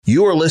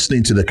You are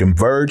listening to the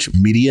Converge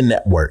Media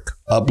Network,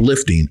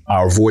 uplifting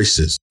our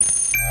voices.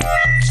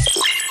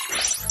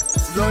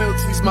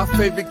 Loyalty's my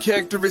favorite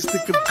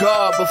characteristic of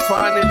God, but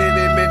finding it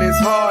in him is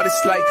hard.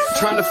 It's like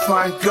trying to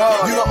find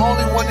God. You're the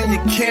only one in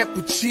your camp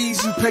with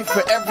cheese. You pay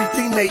for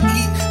everything they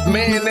eat.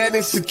 Man, that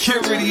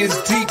insecurity is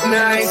deep.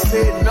 Now I ain't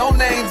said no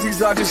names.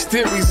 These are just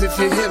theories. If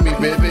you hear me,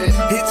 baby,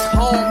 it's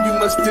home. You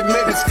must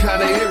admit it's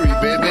kind of eerie,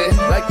 baby.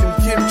 Like them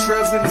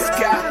chemtrails in the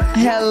sky.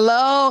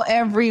 Hello,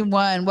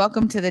 everyone.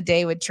 Welcome to The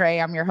Day with Trey.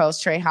 I'm your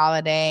host, Trey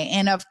Holiday.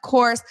 And of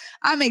course,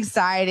 I'm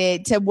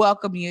excited to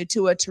welcome you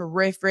to a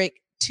terrific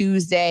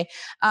Tuesday.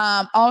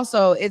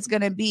 Also, it's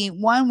going to be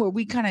one where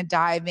we kind of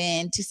dive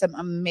into some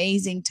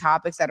amazing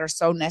topics that are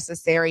so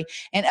necessary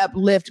and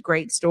uplift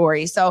great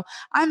stories. So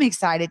I'm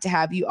excited to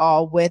have you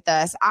all with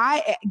us.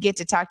 I get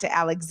to talk to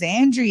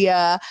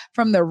Alexandria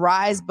from the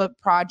Rise Book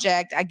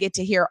Project. I get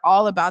to hear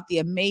all about the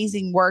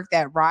amazing work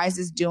that Rise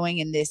is doing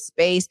in this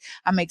space.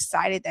 I'm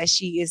excited that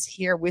she is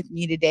here with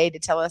me today to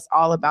tell us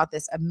all about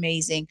this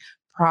amazing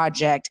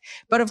project.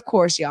 But of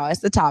course, y'all,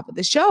 it's the top of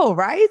the show,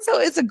 right? So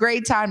it's a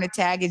great time to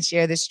tag and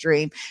share the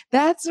stream.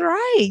 That's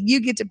right. You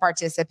get to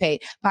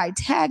participate by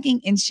tagging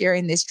and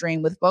sharing this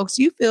stream with folks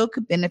you feel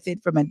could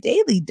benefit from a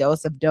daily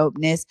dose of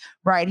dopeness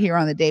right here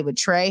on The Day with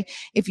Trey.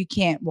 If you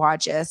can't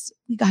watch us,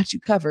 we got you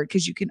covered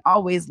because you can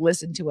always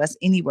listen to us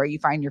anywhere you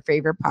find your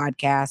favorite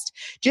podcast.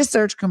 Just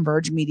search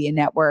Converge Media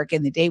Network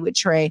and The Day with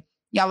Trey.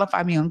 Y'all will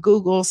find me on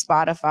Google,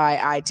 Spotify,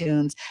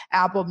 iTunes,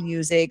 Apple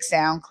Music,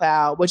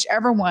 SoundCloud,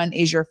 whichever one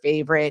is your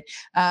favorite.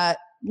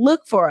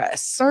 Look for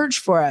us, search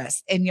for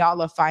us, and y'all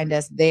will find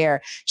us there.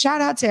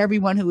 Shout out to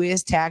everyone who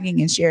is tagging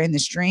and sharing the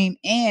stream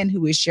and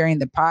who is sharing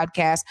the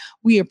podcast.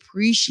 We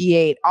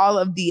appreciate all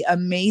of the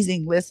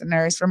amazing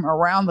listeners from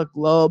around the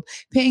globe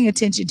paying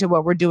attention to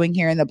what we're doing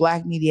here in the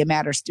Black Media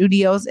Matter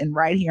studios and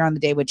right here on The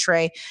Day with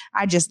Trey.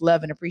 I just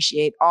love and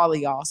appreciate all of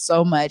y'all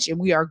so much.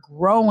 And we are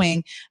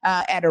growing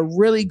at a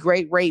really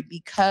great rate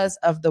because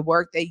of the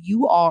work that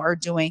you all are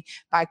doing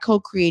by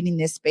co-creating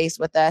this space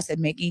with us and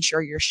making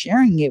sure you're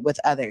sharing it with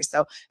others.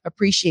 So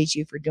appreciate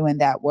you for doing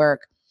that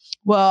work.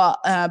 Well,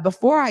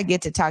 before I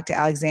get to talk to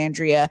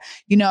Alexandria,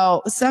 you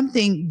know,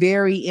 something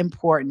very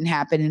important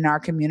happened in our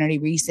community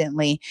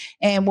recently.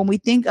 And when we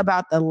think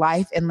about the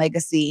life and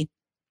legacy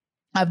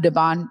of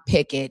Devon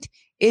Pickett,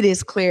 it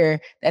is clear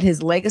that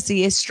his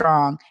legacy is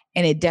strong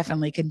and it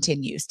definitely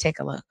continues. Take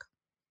a look.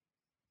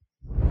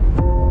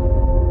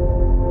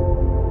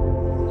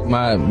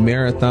 My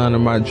marathon or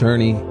my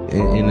journey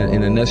in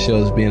a nutshell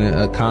has been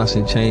a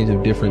constant change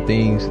of different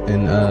things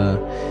and,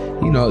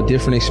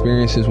 different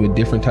experiences with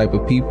different type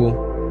of people.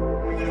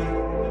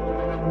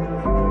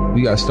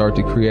 We got to start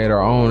to create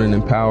our own and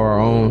empower our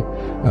own.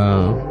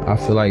 I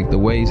feel like the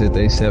ways that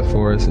they set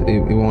for us, it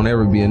won't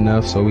ever be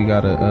enough. So we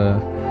got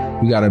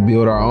to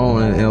build our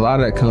own. And a lot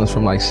of that comes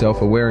from like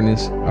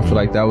self-awareness. I feel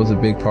like that was a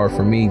big part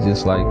for me,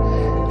 just like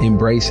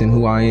embracing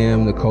who I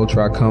am, the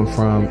culture I come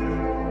from,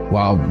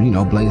 while,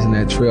 blazing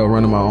that trail,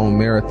 running my own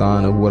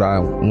marathon of what I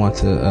want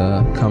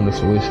to come to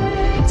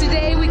fruition.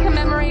 Today, we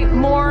commemorate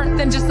more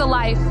than just a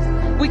life.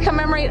 We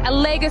commemorate a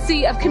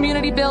legacy of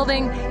community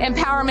building,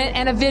 empowerment,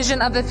 and a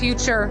vision of the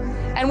future.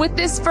 And with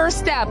this first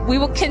step, we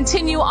will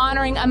continue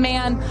honoring a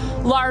man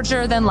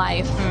larger than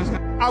life.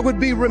 I would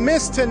be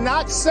remiss to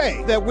not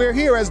say that we're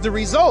here as the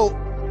result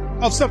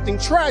of something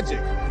tragic.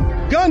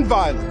 Gun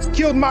violence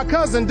killed my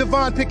cousin,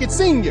 Devon Pickett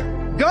Sr.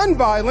 Gun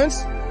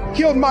violence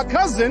killed my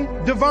cousin,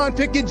 Devon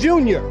Pickett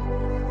Jr.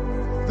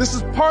 This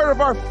is part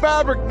of our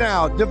fabric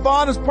now.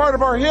 Devon is part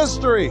of our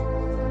history.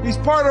 He's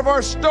part of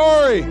our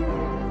story.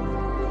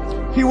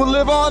 He will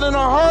live on in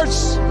our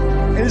hearts,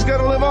 and he's going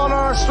to live on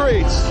our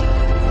streets.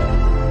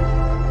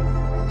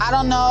 I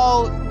don't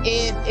know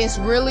if it's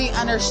really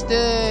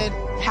understood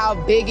how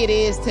big it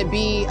is to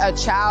be a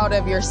child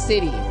of your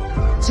city,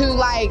 to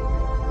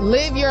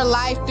live your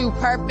life through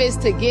purpose,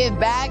 to give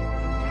back.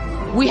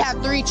 We have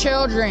 3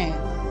 children.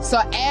 So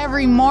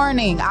every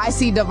morning I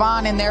see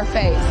Devon in their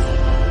face.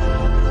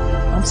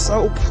 I'm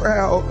so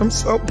proud. I'm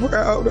so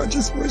proud. I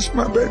just wish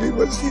my baby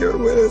was here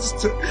with us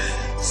to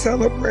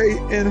celebrate.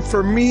 And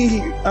for me,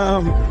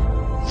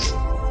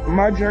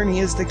 my journey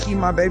is to keep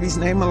my baby's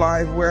name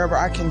alive wherever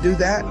I can do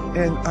that.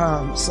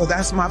 And so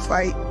that's my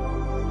fight.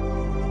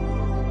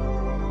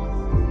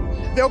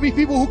 There'll be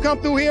people who come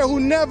through here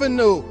who never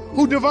knew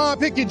who Devon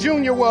Pickett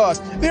Jr.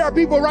 was. There are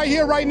people right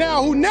here, right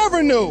now, who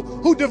never knew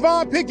who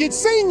Devon Pickett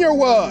Sr.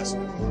 was.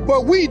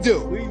 But we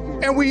do.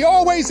 And we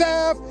always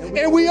have,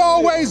 and we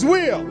always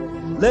will.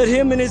 Let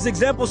him and his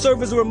example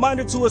serve as a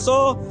reminder to us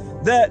all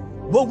that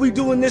what we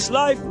do in this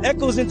life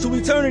echoes into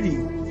eternity.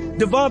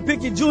 Devon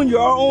Pickett Jr.,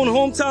 our own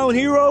hometown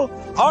hero,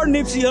 our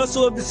Nipsey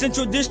Hussle of the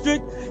Central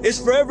District, is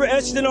forever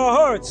etched in our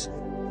hearts.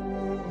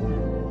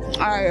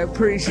 I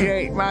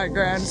appreciate my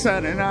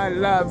grandson and I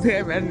love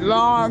him, and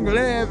long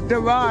live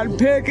Devon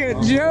Pickett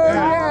Jr.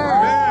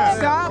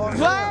 Stop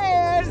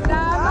playing!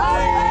 Stop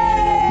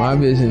playing! My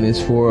vision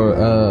is for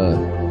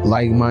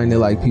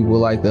like-minded people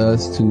like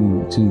us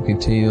to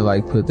continue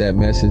put that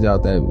message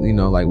out that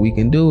we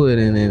can do it,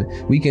 and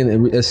then we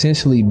can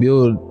essentially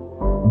build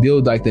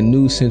build like the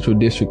new Central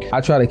District.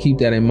 I try to keep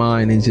that in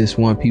mind and just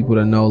want people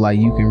to know like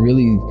you can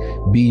really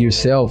be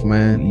yourself,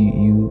 man.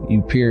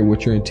 You pair it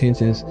with your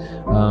intentions,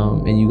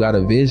 and you got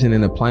a vision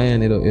and a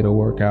plan. It'll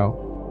work out.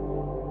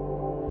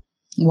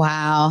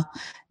 Wow.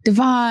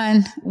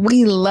 Devon,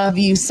 we love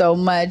you so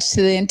much.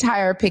 To the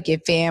entire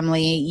Pickett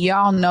family,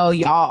 y'all know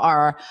y'all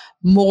are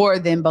more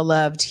than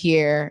beloved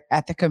here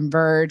at the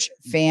Converge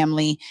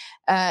family.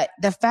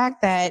 The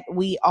fact that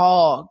we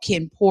all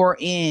can pour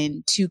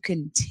in to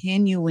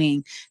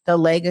continuing the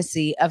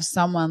legacy of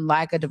someone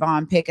like a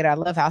Devon Pickett. I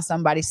love how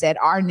somebody said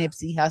our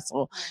Nipsey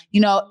Hussle.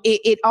 You know,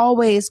 it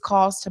always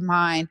calls to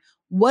mind,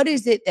 what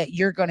is it that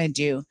you're going to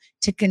do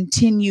to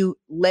continue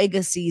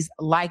legacies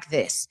like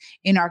this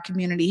in our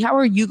community? How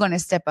are you going to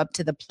step up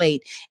to the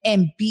plate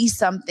and be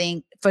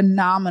something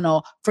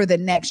phenomenal for the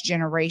next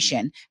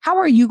generation? How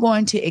are you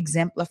going to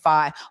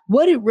exemplify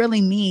what it really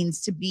means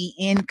to be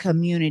in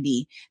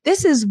community?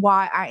 This is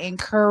why I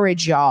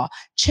encourage y'all,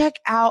 check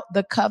out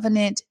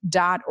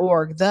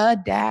thecovenant.org,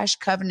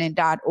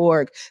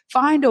 the-covenant.org.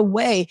 Find a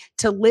way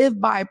to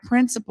live by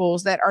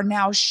principles that are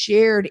now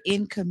shared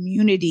in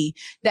community,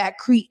 that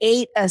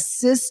create a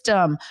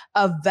system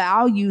of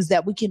values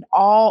that we can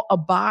all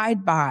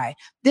abide by.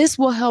 This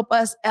will help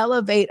us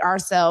elevate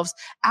ourselves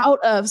out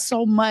of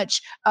so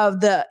much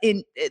of the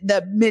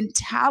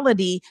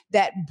mentality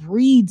that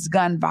breeds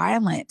gun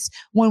violence.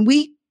 When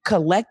we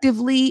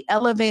collectively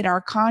elevate our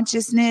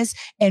consciousness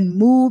and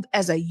move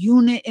as a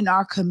unit in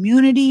our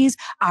communities,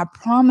 I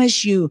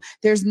promise you,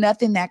 there's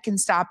nothing that can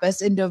stop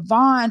us. And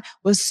Devon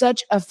was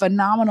such a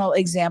phenomenal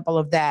example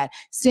of that.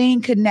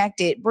 Staying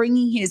connected,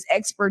 bringing his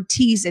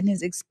expertise and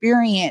his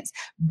experience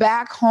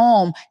back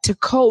home to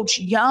coach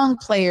young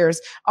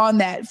players on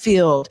that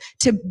field,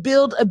 to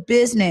build a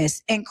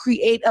business and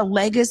create a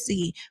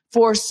legacy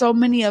for so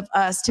many of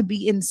us to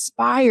be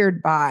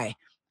inspired by.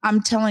 I'm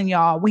telling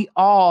y'all, we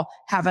all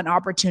have an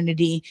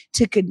opportunity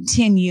to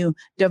continue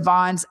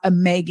Devon's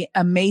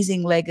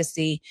amazing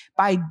legacy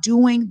by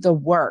doing the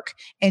work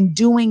and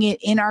doing it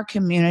in our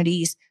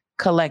communities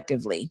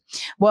collectively.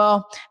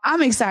 Well,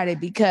 I'm excited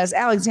because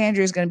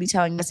Alexandria is going to be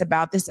telling us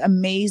about this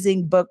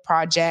amazing book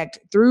project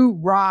through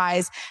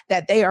Rise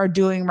that they are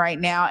doing right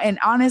now. And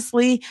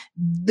honestly,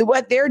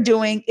 what they're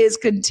doing is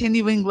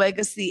continuing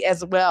legacy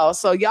as well.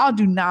 So y'all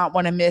do not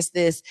want to miss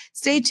this.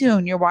 Stay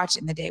tuned. You're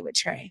watching The Day with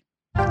Trey.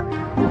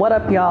 What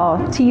up,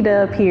 y'all?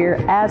 T-Dub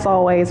here, as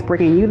always,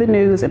 bringing you the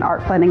news and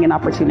art funding and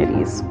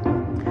opportunities.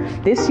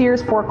 This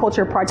year's For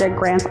Culture Project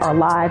grants are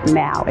live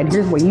now, and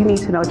here's what you need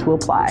to know to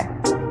apply.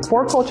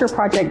 For Culture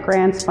Project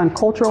grants fund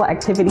cultural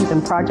activities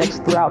and projects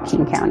throughout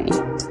King County.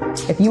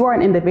 If you are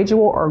an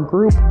individual or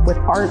group with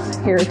arts,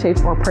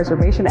 heritage, or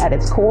preservation at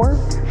its core,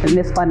 then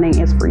this funding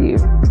is for you.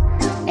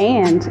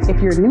 And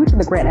if you're new to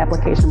the grant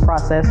application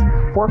process,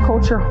 For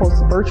Culture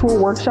hosts virtual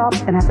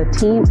workshops and has a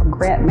team of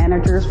grant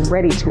managers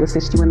ready to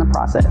assist you in the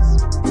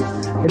process.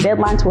 The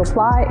deadline to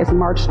apply is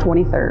March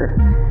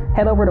 23rd.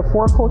 Head over to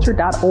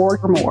forculture.org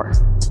for more.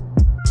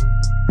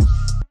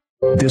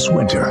 This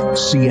winter,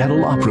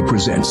 Seattle Opera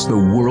presents the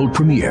world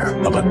premiere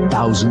of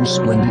 1,000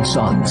 Splendid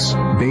Suns.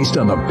 Based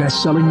on the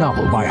best-selling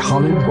novel by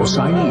Khaled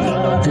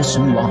Hosseini, this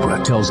new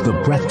opera tells the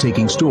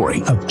breathtaking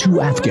story of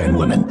two Afghan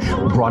women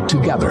brought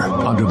together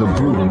under the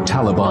brutal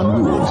Taliban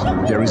rule.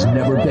 There has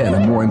never been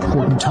a more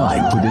important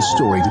time for this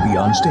story to be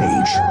on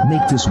stage.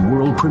 Make this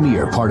world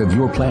premiere part of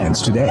your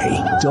plans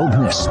today.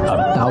 Don't miss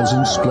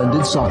 1,000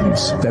 Splendid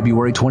Suns,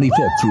 February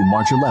 25th through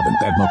March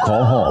 11th at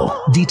McCall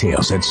Hall.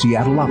 Details at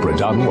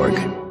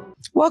seattleopera.org.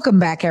 Welcome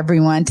back,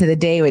 everyone, to The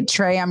Day with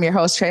Trey. I'm your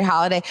host, Trey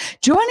Holiday.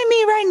 Joining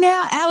me right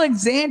now,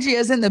 Alexandria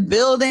is in the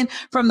building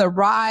from the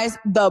Rise,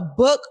 the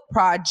book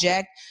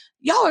project.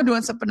 Y'all are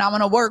doing some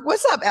phenomenal work.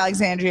 What's up,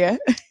 Alexandria?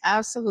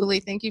 Absolutely.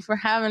 Thank you for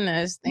having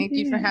us. Thank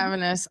you for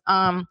having us.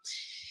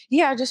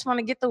 I just want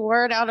to get the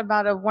word out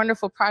about a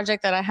wonderful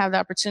project that I have the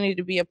opportunity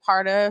to be a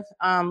part of.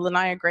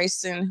 Lanaya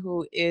Grayson,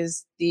 who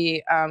is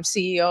the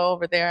CEO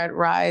over there at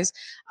Rise,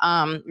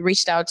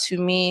 reached out to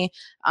me,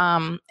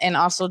 and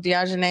also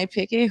Diogene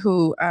Pickett,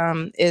 who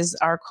is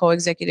our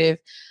co-executive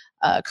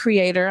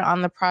creator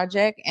on the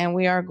project. And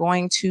we are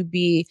going to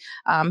be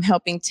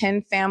helping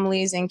 10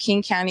 families in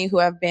King County who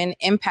have been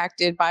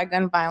impacted by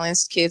gun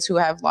violence, kids who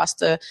have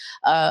lost a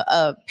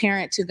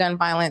parent to gun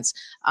violence,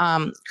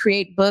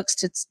 create books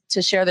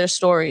to share their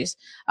stories.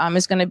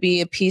 It's going to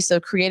be a piece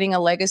of creating a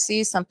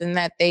legacy, something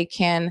that they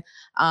can,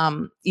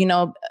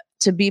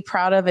 to be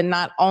proud of and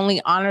not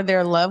only honor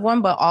their loved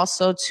one, but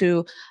also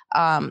to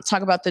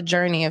talk about the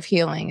journey of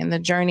healing and the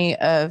journey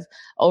of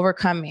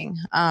overcoming.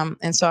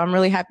 And so I'm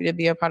really happy to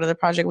be a part of the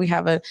project. We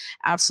have an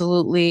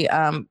absolutely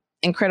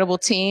incredible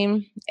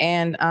team,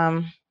 and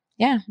I'm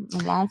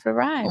along for the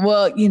ride.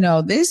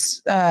 Well,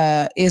 this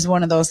is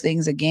one of those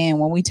things, again,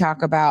 when we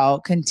talk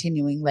about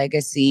continuing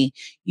legacy,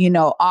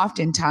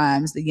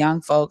 oftentimes the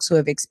young folks who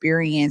have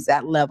experienced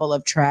that level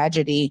of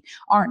tragedy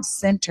aren't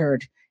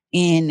centered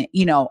in,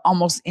 you know,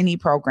 almost any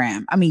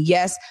program. I mean,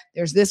 yes,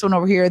 there's this one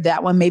over here,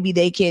 that one, maybe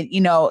they could,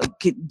 you know,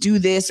 could do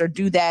this or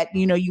do that.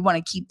 You know, you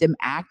want to keep them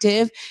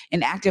active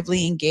and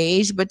actively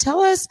engaged. But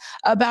tell us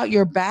about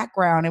your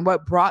background and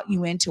what brought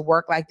you into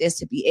work like this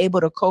to be able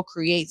to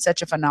co-create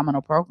such a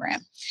phenomenal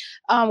program.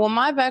 Well,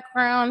 my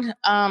background,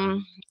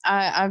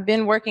 I've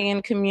been working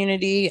in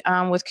community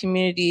with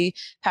Community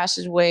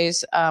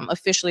Passageways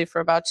officially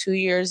for about 2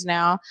 years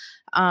now.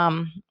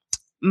 I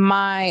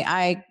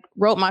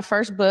wrote my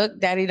first book,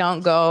 Daddy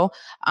Don't Go,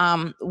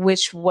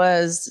 which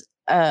was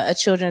a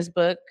children's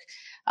book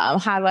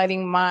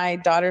highlighting my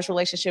daughter's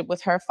relationship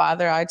with her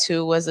father. I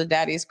too was a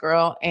daddy's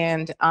girl,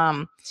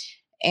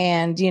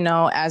 and, you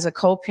know, as a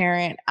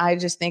co-parent, I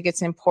just think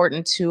it's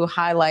important to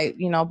highlight,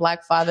 you know,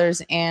 Black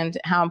fathers and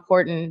how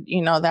important,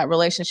 you know, that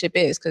relationship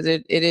is, because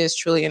it is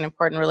truly an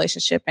important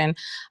relationship. And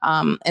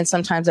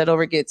sometimes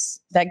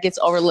that gets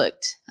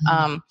overlooked.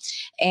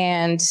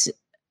 And,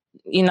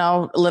 you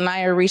know,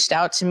 Lanaya reached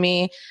out to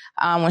me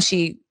when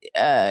she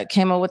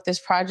came up with this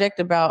project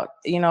about,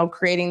 you know,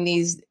 creating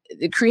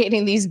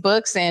these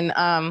books. And,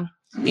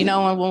 you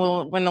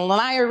know, when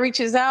Lanaya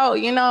reaches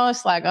out, you know,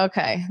 it's like,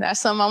 okay,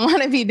 that's something I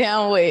want to be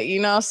down with, you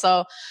know?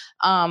 So,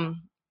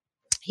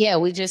 yeah,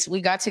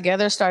 we got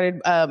together, started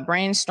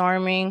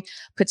brainstorming,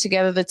 put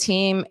together the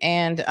team.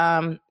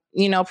 And,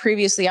 you know,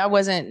 previously I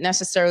wasn't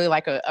necessarily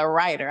like a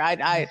writer.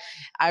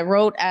 I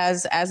wrote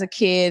as a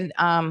kid,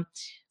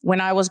 when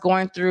I was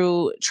going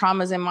through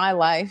traumas in my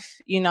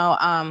life, you know,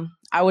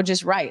 I would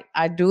just write.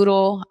 I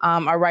doodle.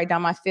 I write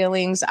down my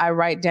feelings. I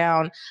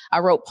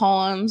wrote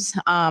poems.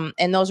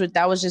 And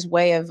that was just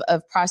way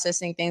of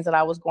processing things that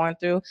I was going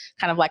through,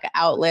 kind of like an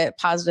outlet,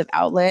 positive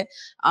outlet.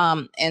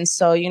 And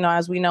so, you know,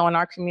 as we know in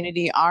our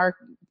community,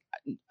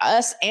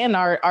 us and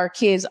our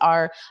kids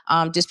are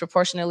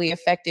disproportionately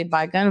affected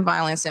by gun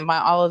violence and by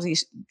all of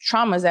these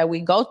traumas that we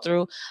go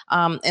through.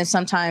 And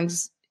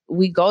sometimes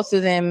we go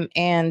through them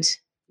and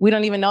we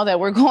don't even know that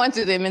we're going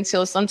through them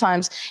until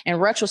sometimes in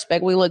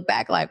retrospect, we look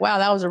back like, wow,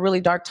 that was a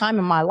really dark time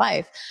in my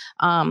life.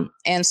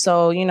 And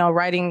so, you know,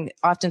 writing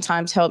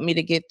oftentimes helped me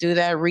to get through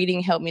that.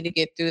 Reading helped me to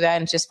get through that,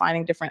 and just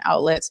finding different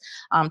outlets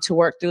to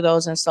work through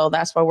those. And so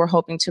that's what we're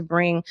hoping to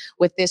bring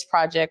with this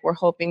project. We're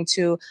hoping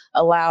to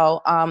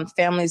allow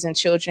families and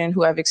children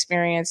who have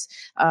experienced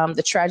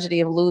the tragedy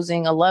of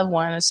losing a loved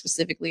one, and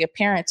specifically a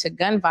parent, to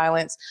gun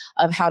violence,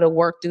 of how to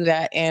work through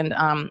that and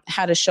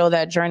how to show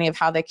that journey of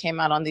how they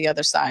came out on the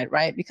other side,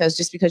 right? Because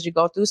just because you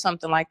go through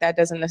something like that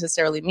doesn't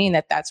necessarily mean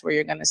that that's where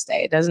you're going to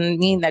stay. It doesn't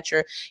mean that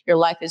your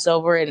life is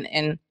over.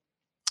 And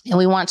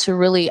we want to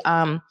really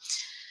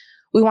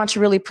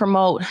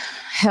promote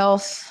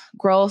health,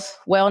 growth,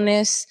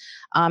 wellness,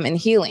 and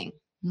healing.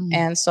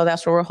 And so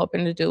that's what we're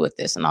hoping to do with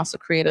this, and also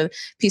create a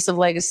piece of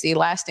legacy,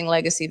 lasting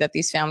legacy that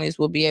these families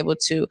will be able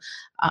to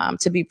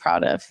be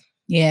proud of.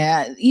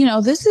 Yeah. You know,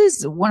 this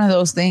is one of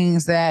those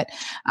things that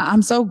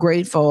I'm so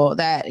grateful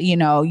that, you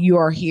know, you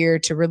are here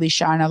to really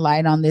shine a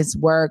light on this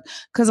work,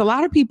 because a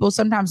lot of people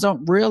sometimes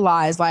don't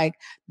realize like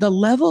the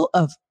level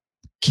of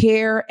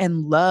care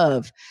and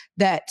love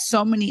that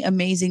so many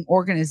amazing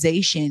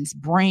organizations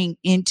bring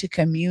into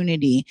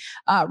community.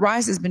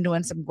 Rise has been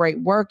doing some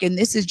great work, and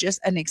this is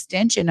just an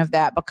extension of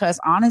that, because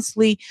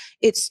honestly,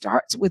 it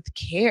starts with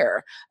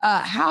care.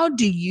 How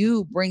do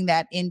you bring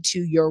that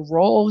into your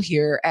role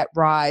here at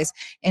Rise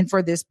and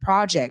for this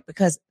project?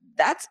 Because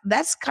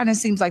that's kind of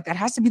seems like that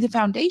has to be the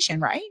foundation,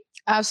 right?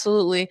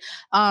 Absolutely.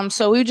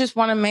 So we just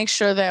want to make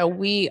sure that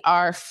we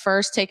are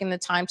first taking the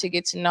time to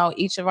get to know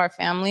each of our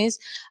families.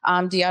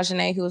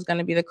 Diogene, who is going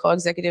to be the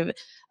co-executive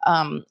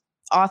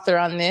author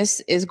on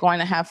this, is going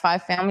to have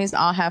 5 families.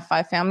 I'll have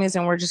 5 families,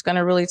 and we're just going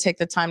to really take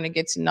the time to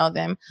get to know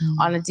them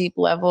on a deep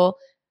level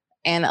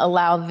and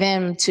allow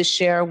them to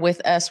share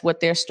with us what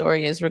their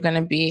story is. We're going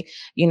to be,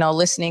 you know,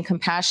 listening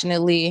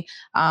compassionately,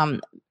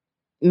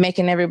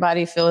 making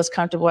everybody feel as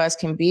comfortable as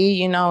can be.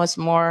 You know, it's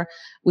more,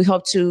 we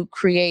hope to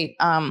create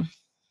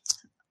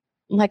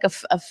like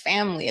a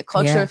family, a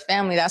culture of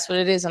family. That's what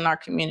it is in our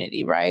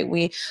community, right?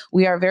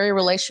 We are very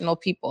relational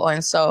people.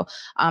 And so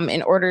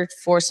in order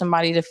for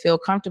somebody to feel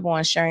comfortable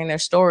in sharing their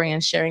story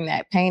and sharing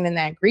that pain and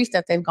that grief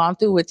that they've gone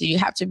through with you, you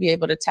have to be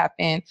able to tap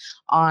in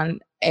on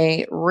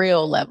a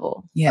real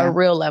level,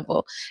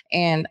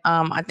 And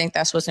I think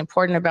that's what's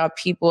important about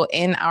people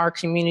in our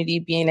community,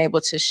 being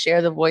able to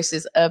share the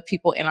voices of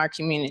people in our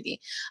community.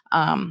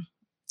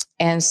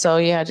 And so,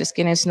 yeah, just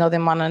getting to know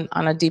them on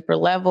a deeper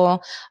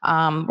level.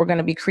 We're going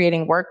to be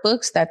creating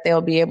workbooks that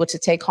they'll be able to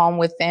take home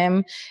with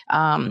them.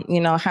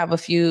 You know, have a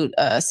few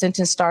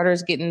sentence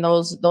starters, getting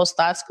those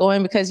thoughts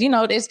going, because, you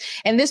know,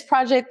 this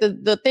project,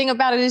 the thing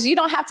about it is you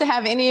don't have to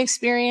have any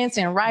experience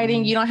in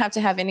writing. You don't have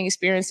to have any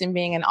experience in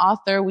being an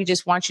author. We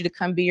just want you to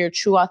come be your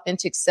true,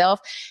 authentic self.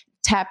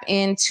 Tap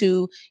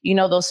into, you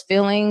know, those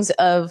feelings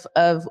of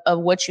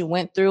what you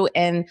went through,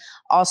 and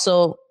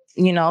also,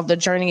 you know, the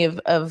journey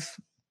of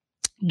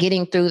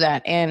getting through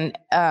that. And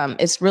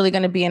it's really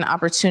going to be an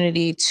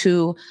opportunity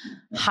to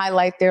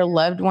highlight their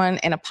loved one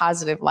in a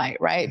positive light,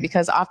 right?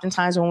 Because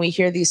oftentimes when we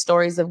hear these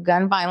stories of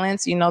gun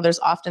violence, there's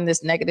often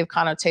this negative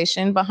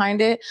connotation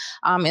behind it.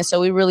 And so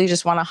we really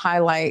just want to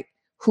highlight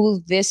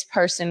who this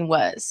person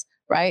was,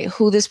 right?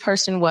 Who this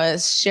person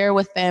was, share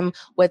with them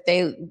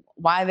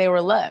why they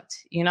were loved,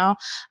 and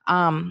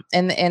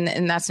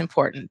that's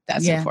important.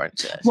 That's important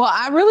to us. Well,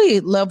 I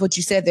really love what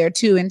you said there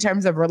too, in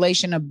terms of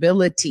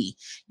relationability.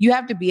 You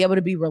have to be able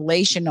to be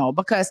relational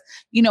because,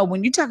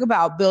 when you talk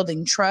about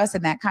building trust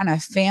and that kind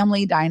of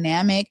family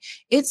dynamic,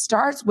 it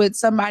starts with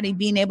somebody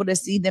being able to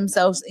see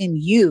themselves in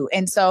you.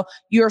 And so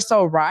you're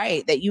so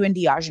right that you and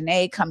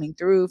Diogene coming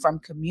through from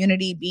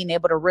community, being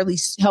able to really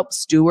help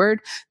steward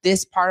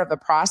this part of the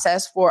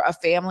process for a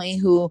family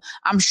who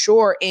I'm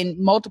sure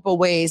in multiple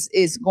ways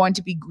is going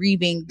to be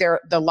grieving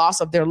the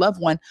loss of their loved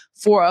one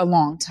for a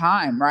long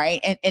time, right?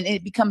 And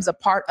it becomes a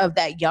part of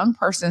that young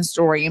person's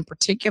story in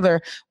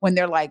particular when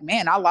they're like,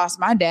 man, I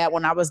lost my dad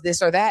when I was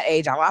this or that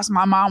age. I lost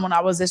my mom when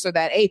I was this or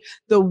that age.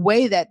 The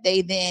way that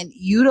they then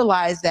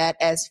utilize that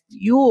as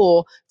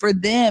fuel for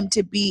them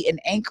to be an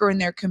anchor in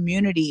their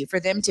community,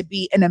 for them to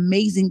be an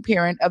amazing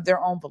parent of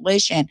their own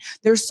volition.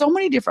 There's so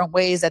many different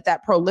ways that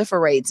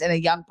proliferates in a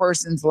young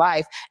person's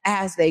life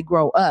as they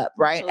grow up,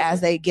 right? Absolutely.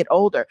 As they get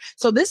older.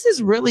 So this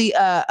is really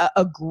a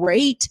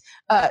great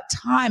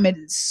time, and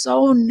it's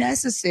so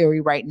necessary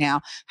right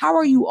now. How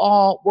are you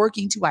all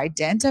working to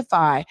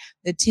identify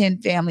the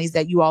 10 families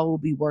that you all will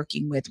be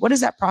working with? What does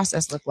that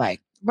process look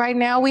like? Right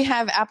now, we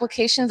have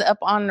applications up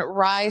on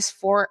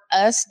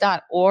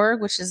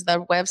riseforus.org, which is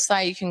the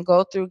website. You can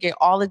go through, get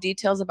all the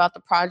details about the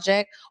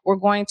project. We're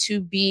going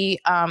to be,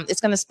 it's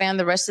going to span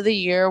the rest of the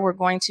year. We're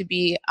going to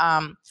be,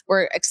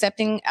 we're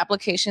accepting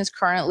applications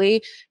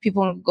currently.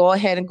 People can go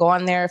ahead and go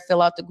on there,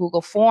 fill out the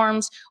Google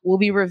Forms. We'll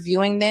be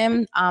reviewing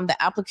them. The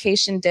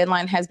application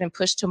deadline has been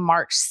pushed to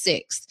March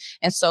 6th.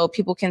 And so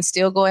people can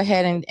still go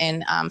ahead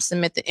and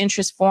submit the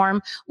interest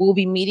form. We'll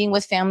be meeting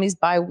with families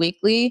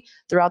bi-weekly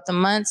throughout the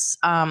months.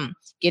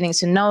 Getting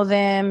to know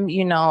them,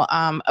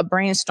 a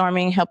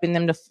brainstorming, helping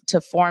them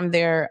to form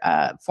their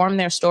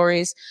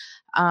stories.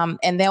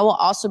 And they will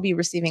also be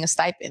receiving a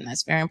stipend.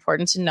 That's very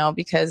important to know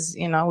because,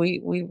 we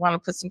want to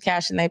put some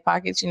cash in their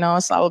pockets.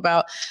 It's all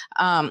about,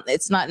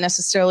 it's not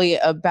necessarily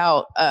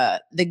about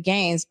the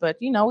gains, but,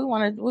 we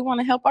want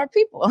to help our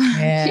people,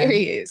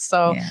 period.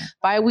 So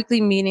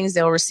bi-weekly meetings,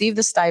 they'll receive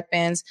the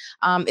stipends.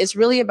 It's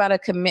really about a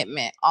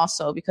commitment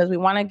also because we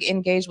want to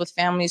engage with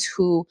families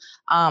who,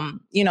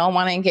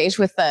 want to engage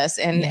with us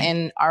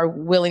and are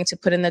willing to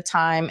put in the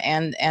time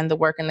and the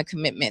work and the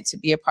commitment to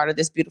be a part of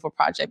this beautiful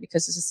project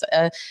because this is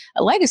a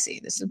legacy.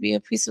 This would be a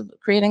piece of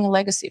creating a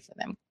legacy for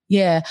them.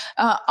 Yeah.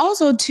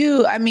 Also,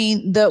 too,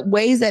 the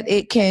ways that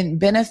it can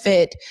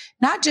benefit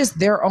not just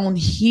their own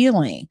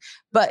healing,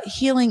 but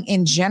healing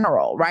in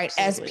general, right?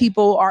 Absolutely. As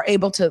people are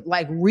able to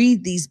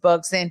read these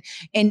books and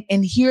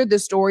hear the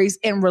stories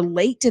and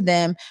relate to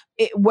them,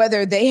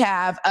 whether they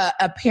have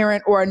a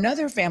parent or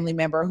another family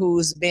member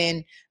who's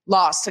been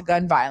lost to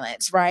gun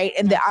violence, right?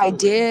 And the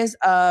ideas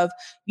of,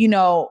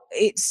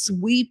 it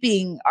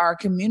sweeping our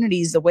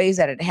communities the ways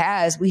that it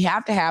has, we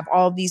have to have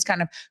all of these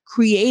kind of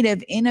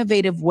creative,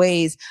 innovative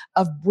ways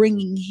of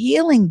bringing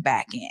healing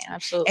back in.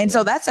 Absolutely. And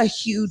so that's a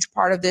huge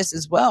part of this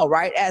as well,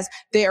 right? As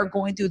they are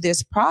going through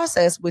this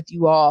process with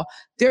you all,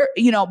 they're,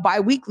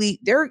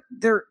 bi-weekly, they're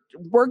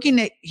working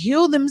to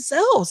heal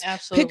themselves.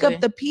 Absolutely. Pick up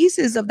the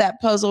pieces of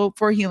that puzzle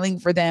for healing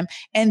for them.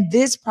 And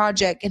this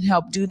project can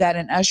help do that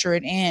and usher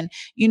it in.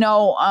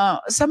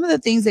 Some of the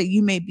things that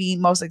you may be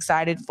most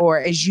excited for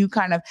as you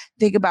kind of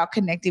think about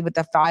connecting with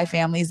the 5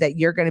 families that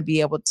you're going to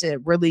be able to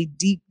really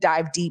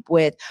dive deep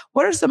with.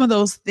 What are some of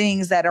those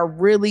things that are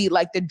really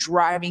like the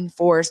driving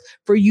force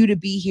for you to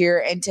be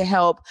here and to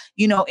help,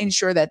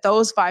 ensure that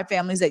those 5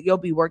 families that you'll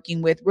be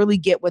working with really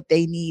get what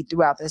they need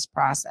throughout this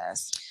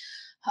process?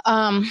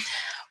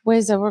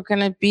 Ways that we're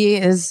going to be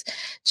is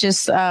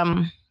just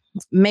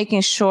making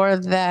sure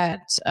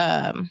that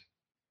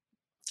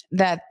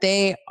that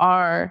they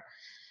are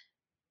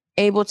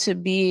able to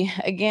be,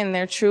 again,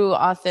 their true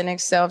authentic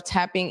self,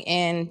 tapping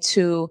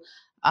into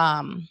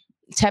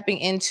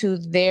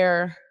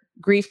their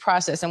grief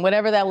process and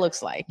whatever that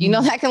looks like.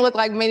 That can look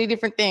like many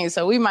different things.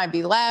 So we might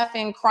be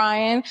laughing,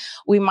 crying.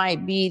 We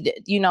might be,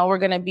 we're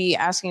going to be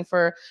asking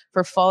for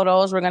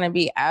photos. We're going to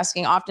be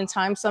asking,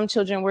 oftentimes some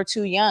children were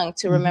too young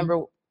to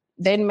remember.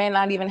 They may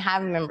not even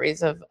have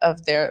memories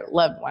of their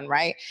loved one,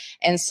 right?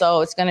 And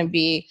so it's going to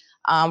be,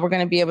 we're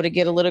going to be able to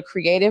get a little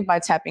creative by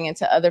tapping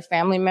into other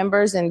family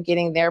members and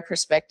getting their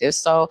perspective.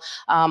 So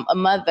a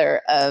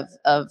mother of,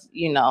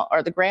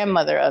 or the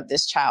grandmother of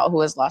this child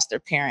who has lost their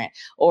parent,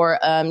 or,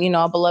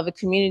 a beloved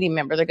community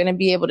member, they're going to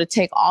be able to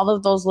take all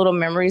of those little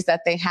memories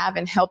that they have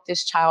and help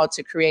this child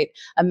to create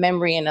a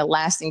memory and a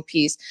lasting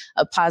piece,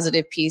 a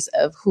positive piece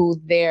of who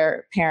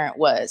their parent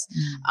was.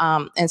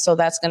 And so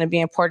that's going to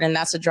be important. And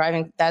that's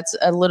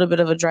a little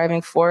bit of a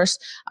driving force.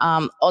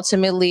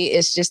 Ultimately,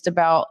 it's just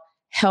about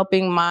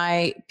helping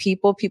my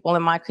people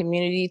in my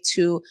community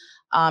to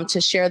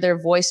to share their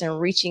voice and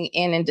reaching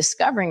in and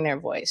discovering their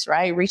voice,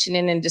 right? Reaching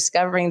in and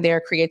discovering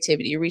their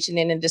creativity, reaching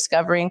in and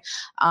discovering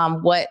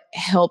what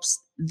helps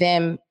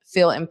them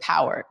feel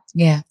empowered.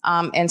 Yeah.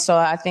 And so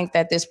I think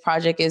that this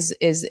project is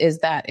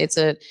that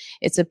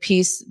it's a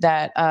piece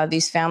that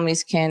these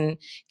families can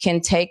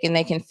take, and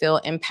they can feel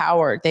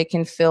empowered. They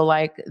can feel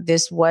like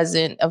this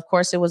wasn't, of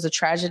course, it was a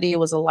tragedy, it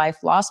was a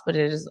life lost, but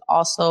it is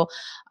also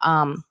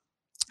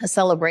a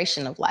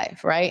celebration of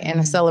life, right? And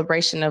a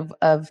celebration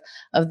of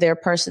their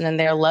person and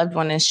their loved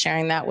one, and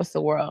sharing that with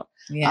the world,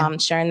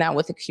 sharing that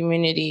with the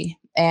community.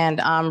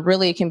 And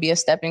really, it can be a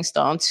stepping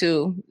stone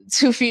to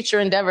future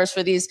endeavors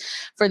for these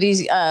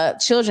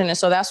children. And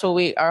so that's what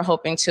we are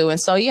hoping to. And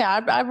so,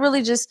 yeah, I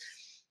really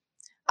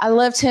I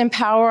love to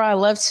empower. I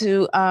love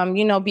to,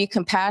 be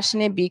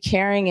compassionate, be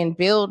caring, and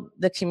build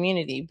the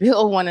community,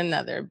 build one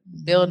another,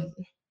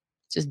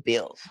 just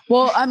build.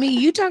 Well, I mean,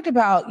 you talked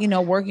about,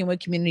 working with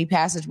community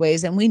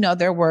passageways, and we know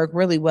their work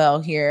really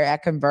well here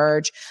at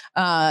Converge.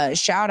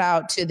 Shout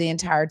out to the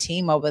entire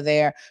team over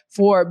there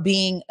for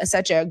being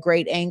such a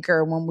great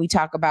anchor when we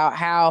talk about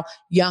how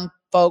young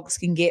folks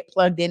can get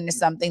plugged into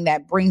something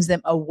that brings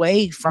them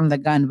away from the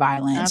gun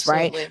violence,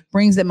 Absolutely. right?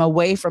 Brings them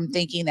away from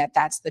thinking that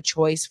that's the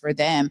choice for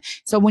them.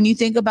 So when you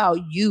think about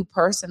you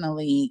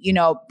personally,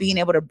 being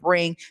able to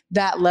bring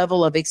that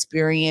level of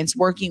experience,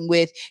 working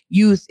with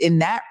youth in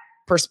that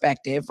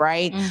perspective,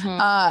 right?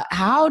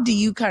 How do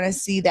you kind of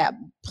see that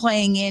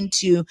playing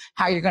into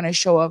how you're going to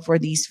show up for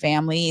these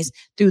families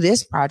through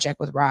this project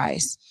with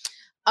Rise?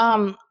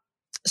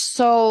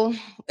 So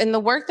in the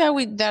work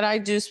that I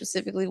do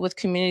specifically with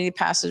community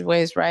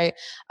passageways, right?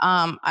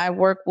 I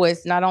work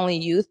with not only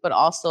youth, but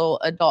also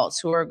adults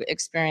who are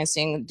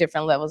experiencing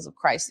different levels of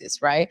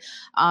crisis, right?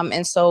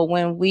 And so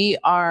when we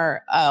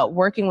are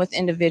working with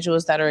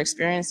individuals that are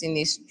experiencing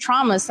these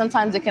traumas,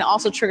 sometimes it can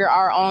also trigger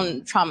our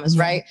own traumas,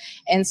 right?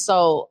 And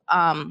so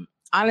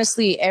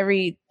honestly,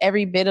 every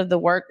bit of the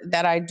work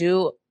that I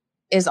do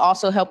is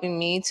also helping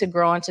me to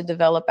grow and to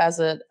develop as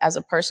a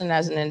person,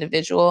 as an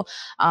individual,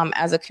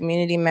 as a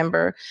community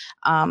member.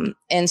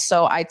 And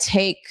so I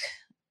take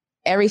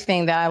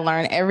everything that I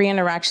learn, every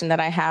interaction that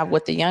I have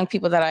with the young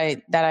people that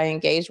I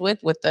engage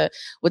with the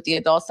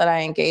adults that I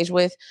engage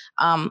with.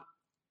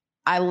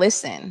 I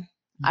listen,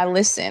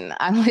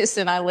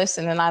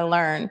 and I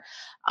learn.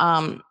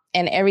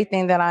 And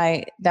everything that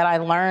I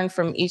learn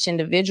from each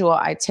individual,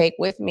 I take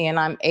with me, and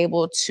I'm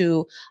able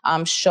to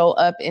show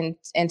up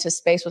into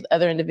space with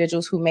other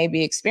individuals who may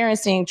be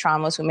experiencing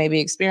traumas, who may be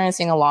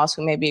experiencing a loss,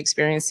 who may be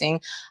experiencing,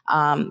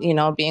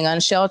 being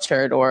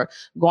unsheltered or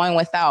going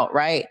without,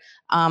 right?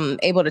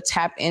 Able to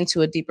tap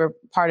into a deeper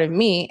part of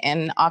me,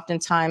 and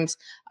oftentimes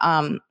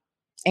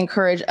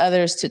encourage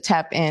others to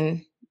tap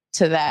in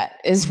to that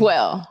as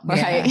well,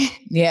 right?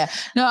 Yeah.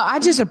 No, I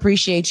just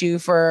appreciate you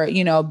for,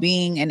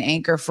 being an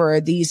anchor for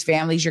these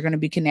families you're going to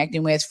be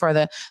connecting with, for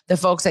the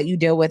folks that you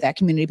deal with at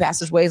Community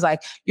Passageways.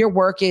 Like, your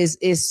work is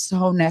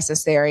so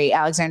necessary,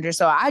 Alexandra.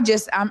 So I'm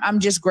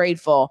just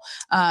grateful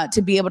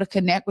to be able to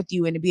connect with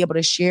you and to be able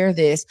to share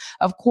this.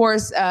 Of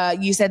course,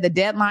 you said the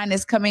deadline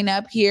is coming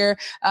up here,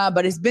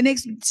 but it's been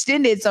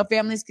extended so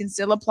families can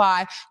still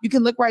apply. You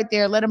can look right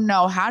there, let them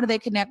know, how do they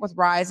connect with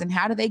Rise and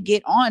how do they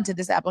get on to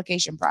this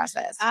application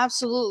process?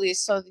 Absolutely.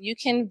 So you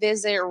can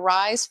visit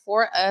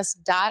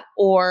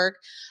riseforus.org.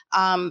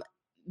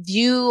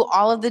 View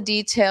all of the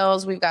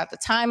details. We've got the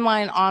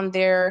timeline on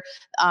there.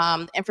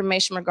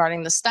 Information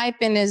regarding the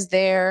stipend is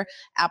there.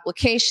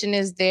 Application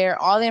is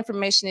there. All the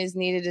information is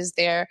needed is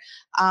there.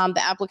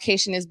 The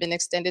application has been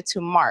extended to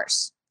March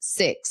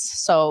 6th.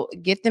 So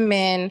get them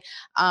in.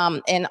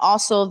 And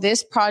also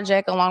this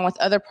project, along with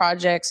other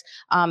projects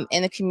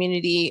in the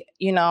community,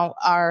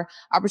 are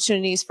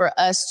opportunities for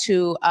us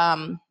to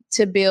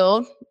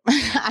build.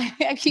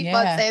 I keep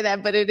on saying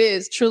that, but it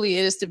is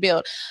to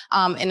build.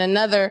 And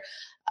another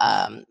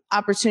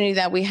opportunity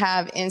that we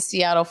have in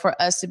Seattle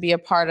for us to be a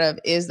part of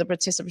is the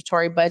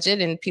participatory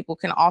budget. And people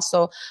can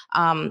also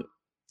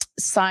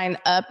sign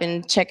up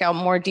and check out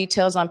more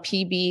details on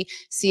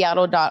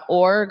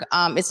pbseattle.org.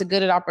 It's a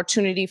good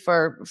opportunity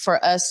for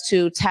us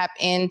to tap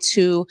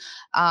into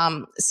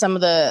some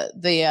of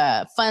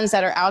the funds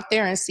that are out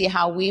there and see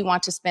how we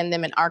want to spend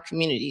them in our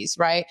communities,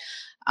 right?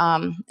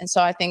 And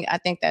so I think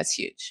that's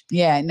huge.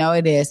 Yeah, no,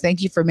 it is.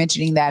 Thank you for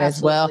mentioning that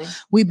Absolutely. as well.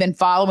 We've been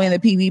following the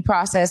PB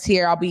process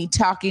here. I'll be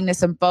talking to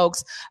some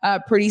folks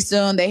pretty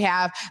soon. They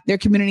have their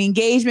community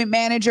engagement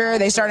manager.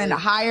 They're starting to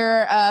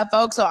hire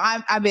folks. So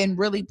I've been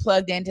really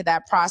plugged into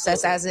that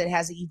process as it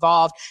has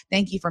evolved.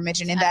 Thank you for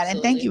mentioning that.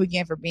 And thank you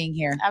again for being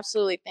here.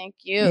 Absolutely. Thank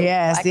you.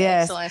 Yes.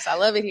 Excellence. I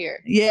love it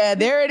here. Yeah,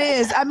 there it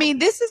is. I mean,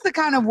 this is the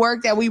kind of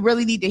work that we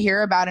really need to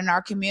hear about in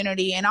our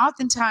community. And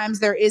oftentimes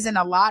there isn't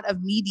a lot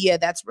of media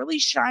that's really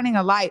shining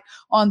a light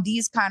on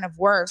these kind of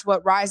works,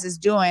 what Rise is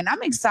doing.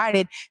 I'm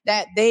excited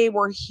that they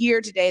were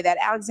here today, that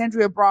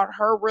Alexandria brought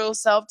her real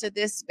self to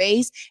this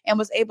space and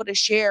was able to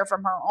share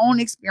from her own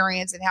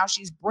experience and how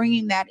she's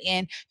bringing that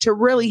in to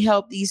really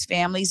help these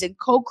families and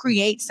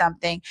co-create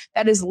something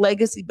that is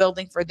legacy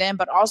building for them,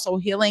 but also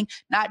healing,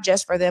 not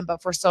just for them,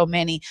 but for so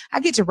many. I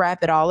get to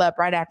wrap it all up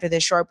right after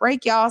this short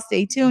break. Y'all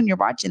stay tuned. You're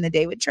watching The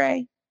Day with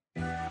Trey.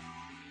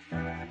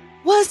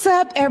 What's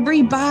up,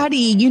 everybody?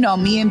 You know,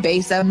 me and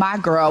Besa, my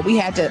girl, we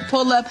had to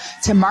pull up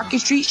to Market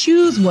Street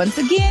Shoes once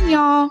again,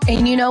 y'all.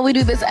 And you know, we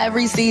do this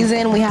every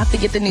season. We have to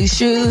get the new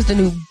shoes, the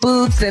new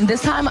boots, and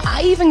this time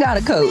I even got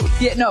a coat.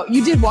 Yeah, no,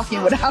 you did walk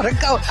in without a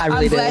coat. I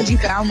really I'm glad you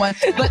found one,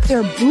 but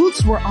their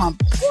boots were on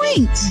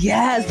point.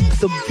 Yes,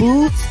 the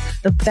boots,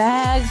 the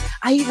bags.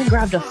 I even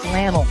grabbed a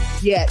flannel.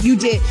 Yeah, you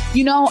did.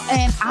 You know,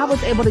 and I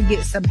was able to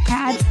get some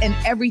hats and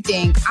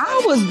everything.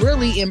 I was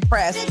really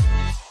impressed.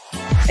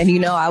 And you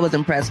know, I was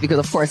impressed because,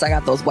 of course, I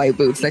got those white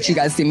boots that you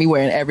guys see me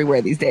wearing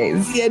everywhere these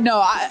days. Yeah,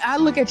 no, I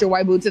look at your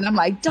white boots and I'm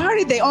like, darn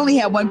it, they only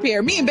have one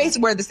pair. Me and Besa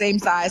wear the same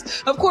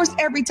size. Of course,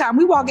 every time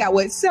we walk out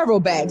with several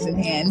bags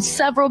in hand.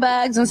 Several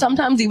bags and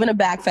sometimes even a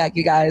backpack,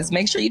 you guys.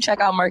 Make sure you check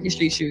out Market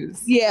Street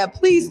Shoes. Yeah,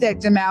 please check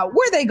them out.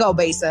 Where they go,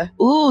 Besa?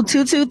 Ooh,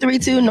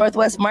 2232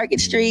 Northwest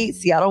Market Street,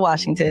 Seattle,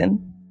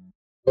 Washington.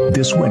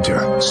 This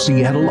winter,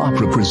 Seattle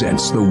Opera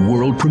presents the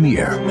world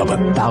premiere of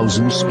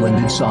 1,000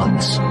 Splendid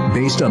Suns.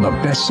 Based on the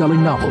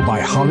best-selling novel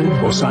by Khaled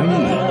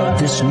Hosseini,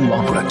 this new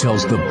opera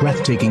tells the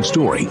breathtaking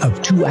story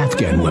of two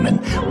Afghan women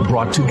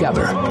brought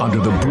together under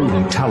the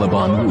brutal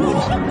Taliban rule.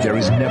 There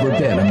has never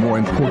been a more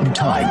important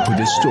time for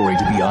this story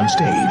to be on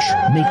stage.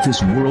 Make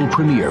this world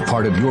premiere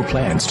part of your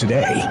plans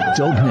today.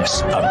 Don't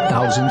miss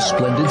 1,000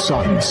 Splendid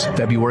Suns,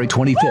 February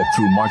 25th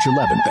through March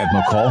 11th at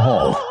McCall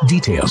Hall.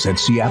 Details at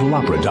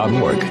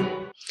seattleopera.org.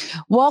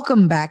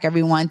 Welcome back,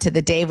 everyone, to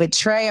The Day with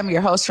Trey. I'm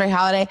your host, Trey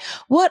Holiday.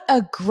 What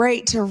a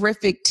great,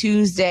 terrific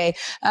Tuesday.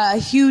 A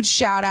huge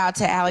shout out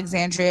to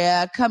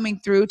Alexandria coming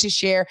through to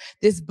share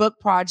this book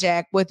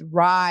project with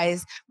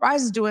Rise.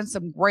 Rise is doing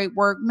some great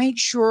work. Make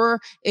sure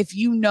if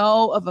you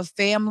know of a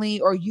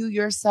family or you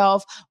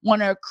yourself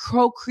want to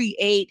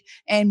co-create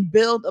and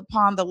build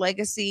upon the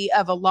legacy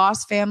of a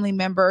lost family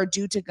member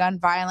due to gun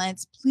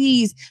violence,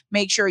 please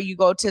make sure you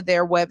go to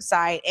their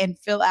website and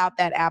fill out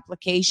that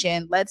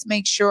application. Let's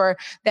make sure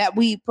that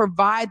we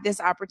provide this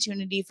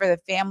opportunity for the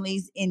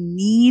families in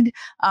need,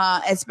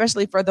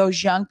 especially for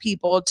those young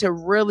people to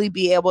really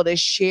be able to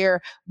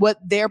share what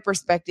their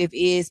perspective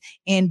is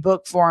in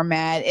book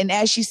format. And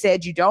as she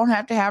said, you don't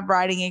have to have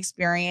writing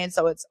experience,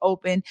 so it's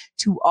open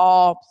to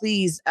all.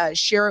 Please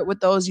share it with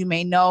those you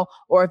may know,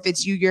 or if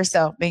it's you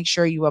yourself, make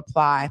sure you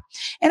apply.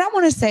 And I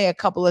want to say a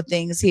couple of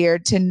things here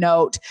to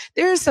note.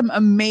 There are some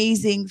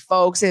amazing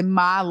folks in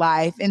my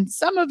life, and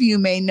some of you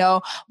may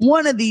know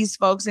one of these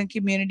folks in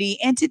community,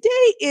 and today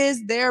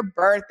is their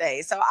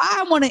birthday. So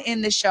I want to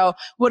end the show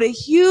with a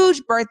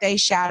huge birthday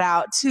shout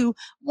out to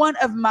one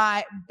of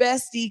my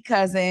bestie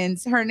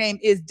cousins. Her name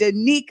is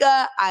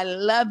Danica. I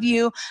love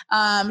you.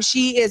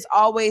 She is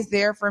always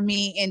there for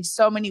me in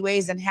so many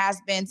ways and has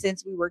been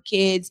since we were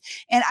kids.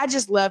 And I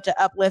just love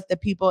to uplift the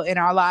people in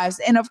our lives.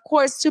 And of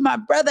course, to my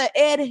brother,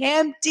 Ed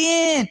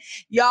Hampton.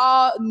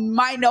 Y'all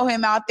might know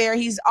him out there.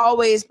 He's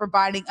always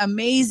providing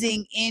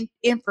amazing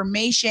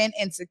information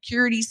and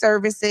security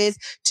services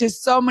to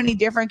so many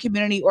different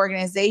community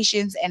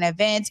organizations and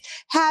events.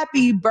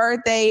 Happy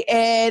birthday,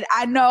 Ed.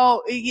 I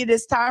know it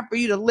is time for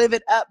you to live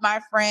it up, my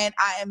friend.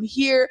 I am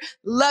here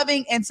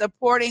loving and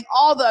supporting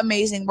all the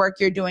amazing work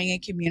you're doing in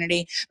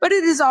community. But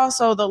it is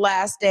also the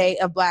last day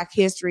of Black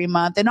History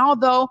Month. And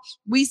although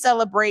we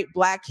celebrate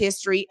Black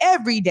history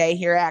every day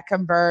here at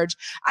Converge,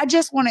 I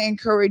just want to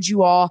encourage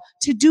you all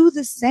to do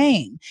the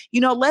same. You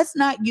know, let's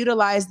not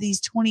utilize these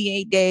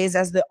 28 days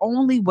as the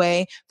only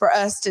way for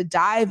us to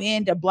dive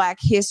into Black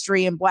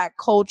history and Black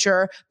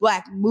culture,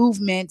 Black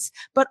movements,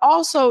 but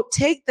also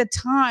take the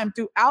time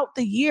throughout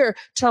the year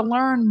to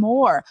learn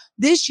more.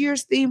 This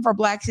year's theme for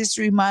Black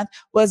History Month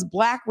was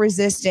Black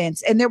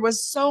resistance. And there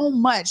was so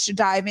much to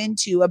dive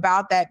into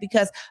about that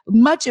because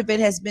much of it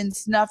has been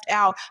snuffed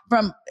out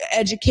from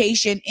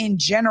education in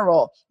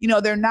general. You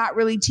know, they're not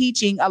really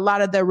teaching a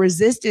lot of the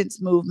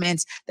resistance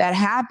movements that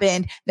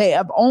happened. They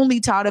have only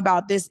taught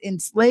about this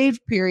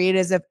enslaved period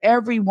as if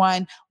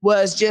everyone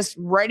was just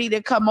ready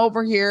to come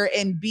over here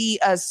and be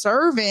a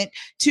servant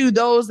to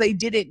those they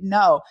didn't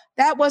know.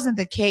 That wasn't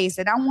the case.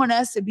 And I want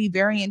us to be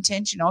very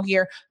intentional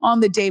here on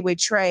The Day with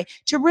Trey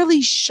to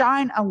really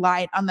shine a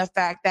light on the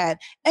fact that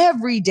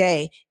every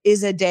day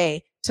is a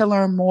day to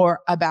learn more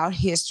about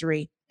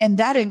history. And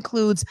that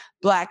includes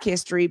Black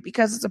history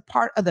because it's a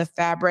part of the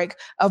fabric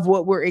of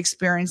what we're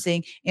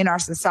experiencing in our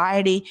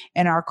society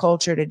and our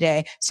culture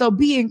today. So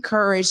be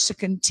encouraged to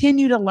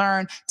continue to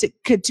learn, to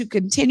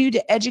continue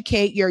to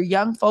educate your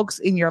young folks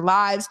in your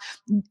lives,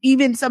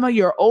 even some of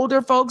your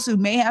older folks who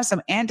may have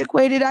some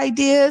antiquated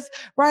ideas,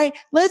 right?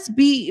 Let's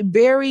be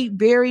very,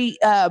 very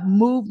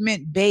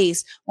movement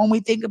based when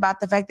we think about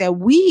the fact that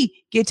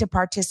we get to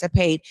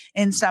participate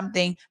in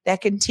something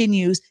that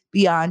continues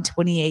beyond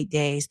 28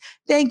 days.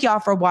 Thank y'all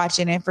for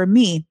watching. And for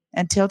me,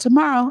 until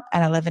tomorrow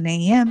at 11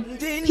 a.m.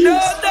 Peace.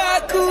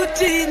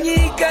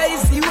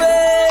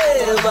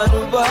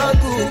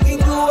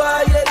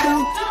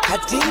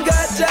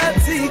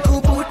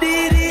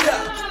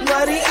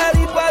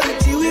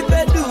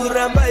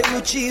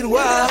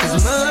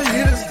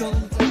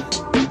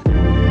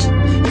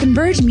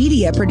 Converge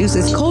Media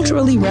produces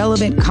culturally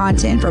relevant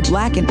content for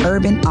Black and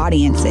urban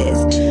audiences.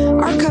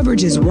 Our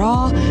coverage is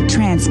raw,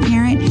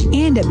 transparent,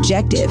 and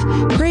objective,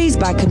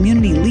 praised by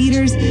community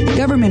leaders,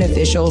 government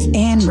officials,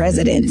 and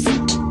residents.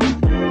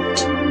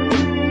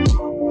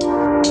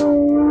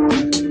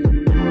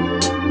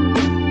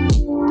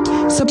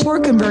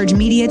 Support Converge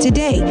Media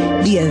today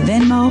via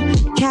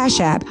Venmo, Cash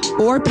App,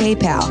 or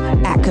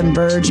PayPal at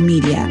Converge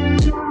Media.